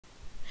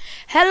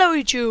Hello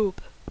YouTube!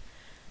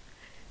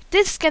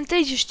 This is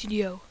Camtasia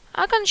Studio.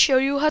 I'm gonna show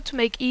you how to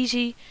make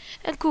easy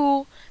and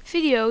cool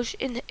videos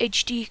in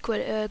HD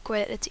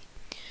quality.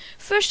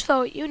 First of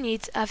all, you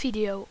need a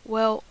video.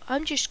 Well,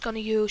 I'm just gonna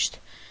use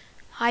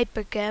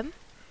Hypercam.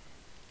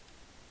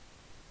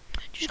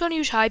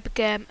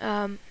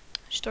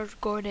 Start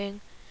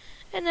recording,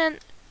 and then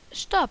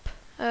stop.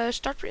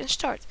 Start and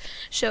start.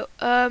 So,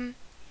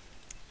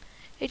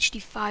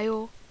 HD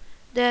file.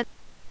 Then,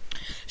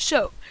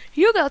 so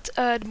you got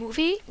the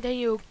movie. Then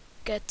you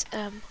get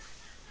the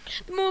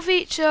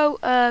movie. So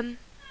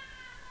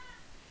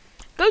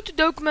go to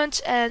documents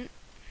and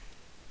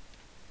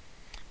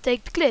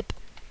take the clip.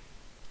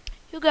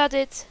 You got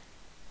it.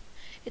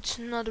 It's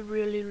not a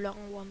really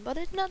long one, but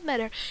it not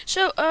matter.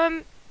 So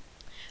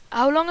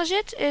how long is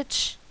it?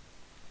 It's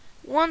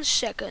 1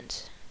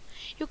 second.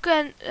 You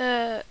can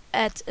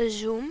add a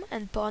zoom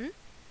and pan.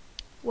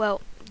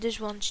 Well, this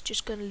one's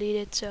just gonna lead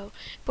it. So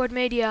port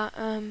media,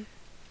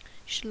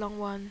 just a long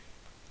one.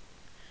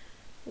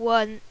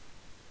 1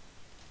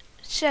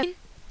 second.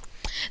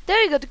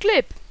 There you got the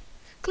clip.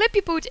 Clip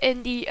you put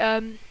in the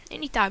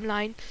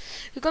timeline.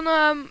 You're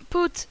gonna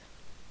put.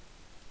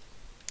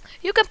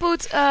 You can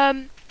put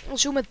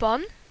zoom and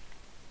pan,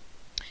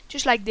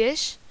 just like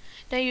this.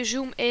 Then you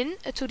zoom in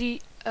to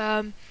the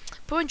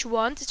point you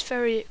want. It's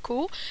very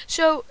cool.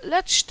 So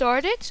let's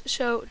start it.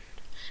 So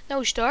now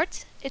we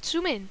start. It's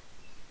zoom in.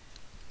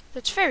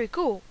 That's very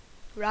cool,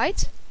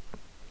 right?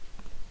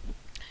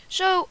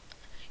 So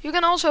you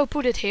can also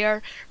put it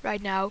here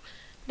right now.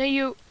 Then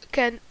you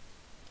can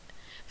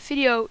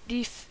video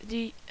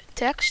the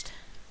text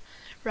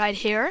right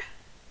here.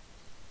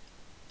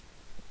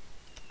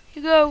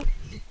 You go,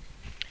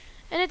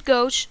 and it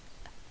goes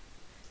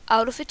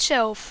out of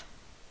itself.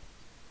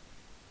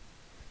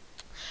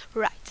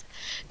 Right.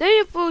 Then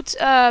you put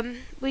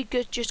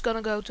just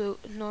gonna go to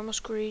normal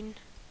screen,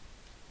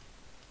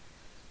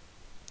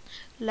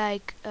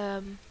 like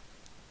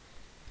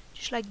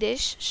just like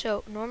this.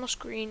 So normal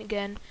screen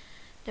again.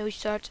 Then we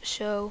start.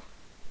 So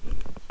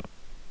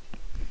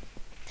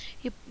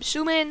you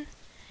zoom in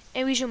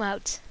and we zoom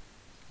out.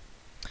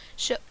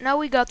 So now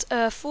we got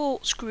a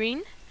full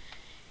screen.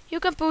 You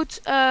can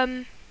put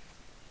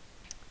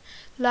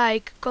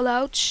like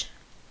callouts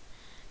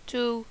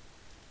to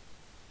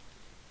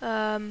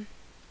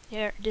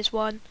here, this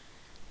one,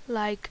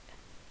 like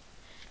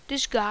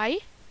this guy,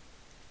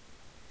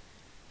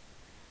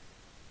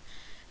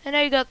 and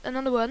now you got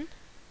another one,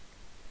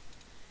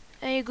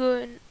 and you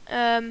go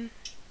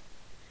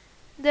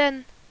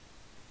then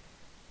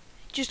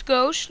it just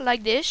goes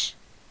like this,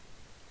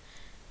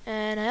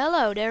 and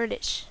hello, there it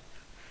is.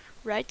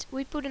 Right,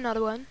 we put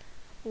another one.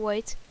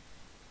 Wait.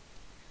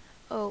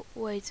 Oh,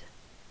 wait.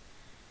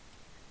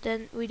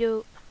 Then we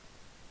do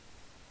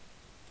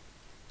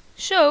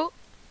so,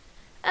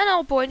 and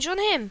all points on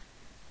him.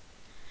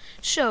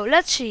 So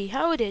let's see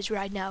how it is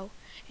right now.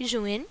 You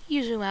zoom in,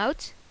 you zoom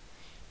out.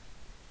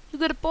 You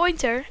got a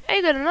pointer, and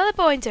you got another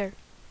pointer.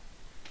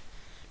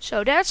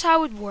 So that's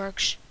how it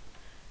works.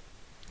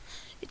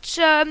 It's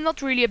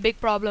not really a big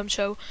problem.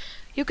 So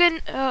you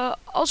can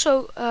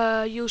also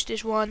use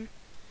this one,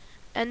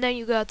 and then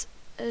you got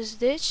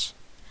this,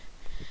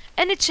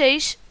 and it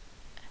says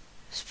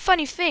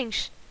funny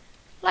things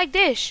like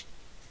this.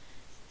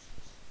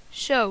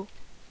 So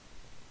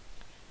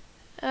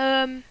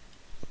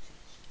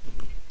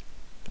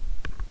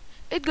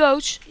it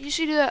goes, you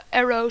see the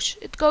arrows,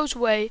 it goes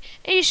away,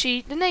 and you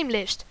see the name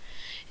list.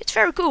 It's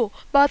very cool,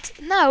 but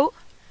now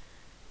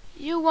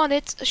you want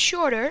it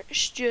shorter,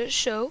 just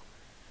so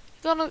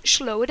you're gonna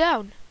slow it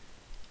down.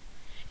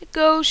 It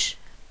goes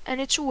and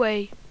it's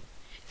away,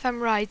 if I'm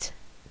right.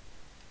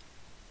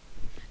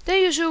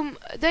 Then you zoom,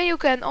 then you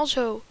can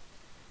also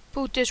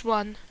put this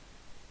one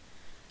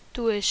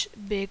to his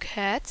big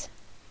head,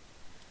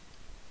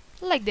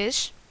 like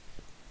this.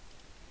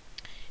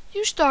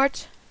 You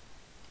start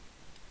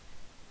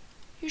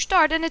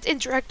and it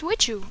interacts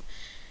with you.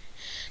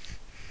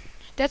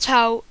 That's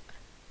how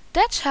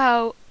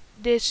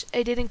this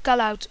editing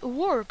callout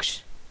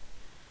works.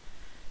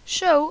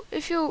 So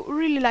if you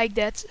really like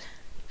that,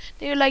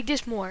 then you like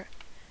this more.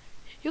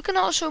 You can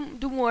also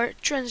do more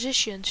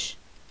transitions.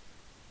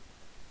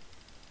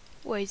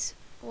 Wait,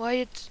 why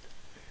it?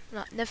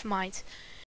 No, never mind.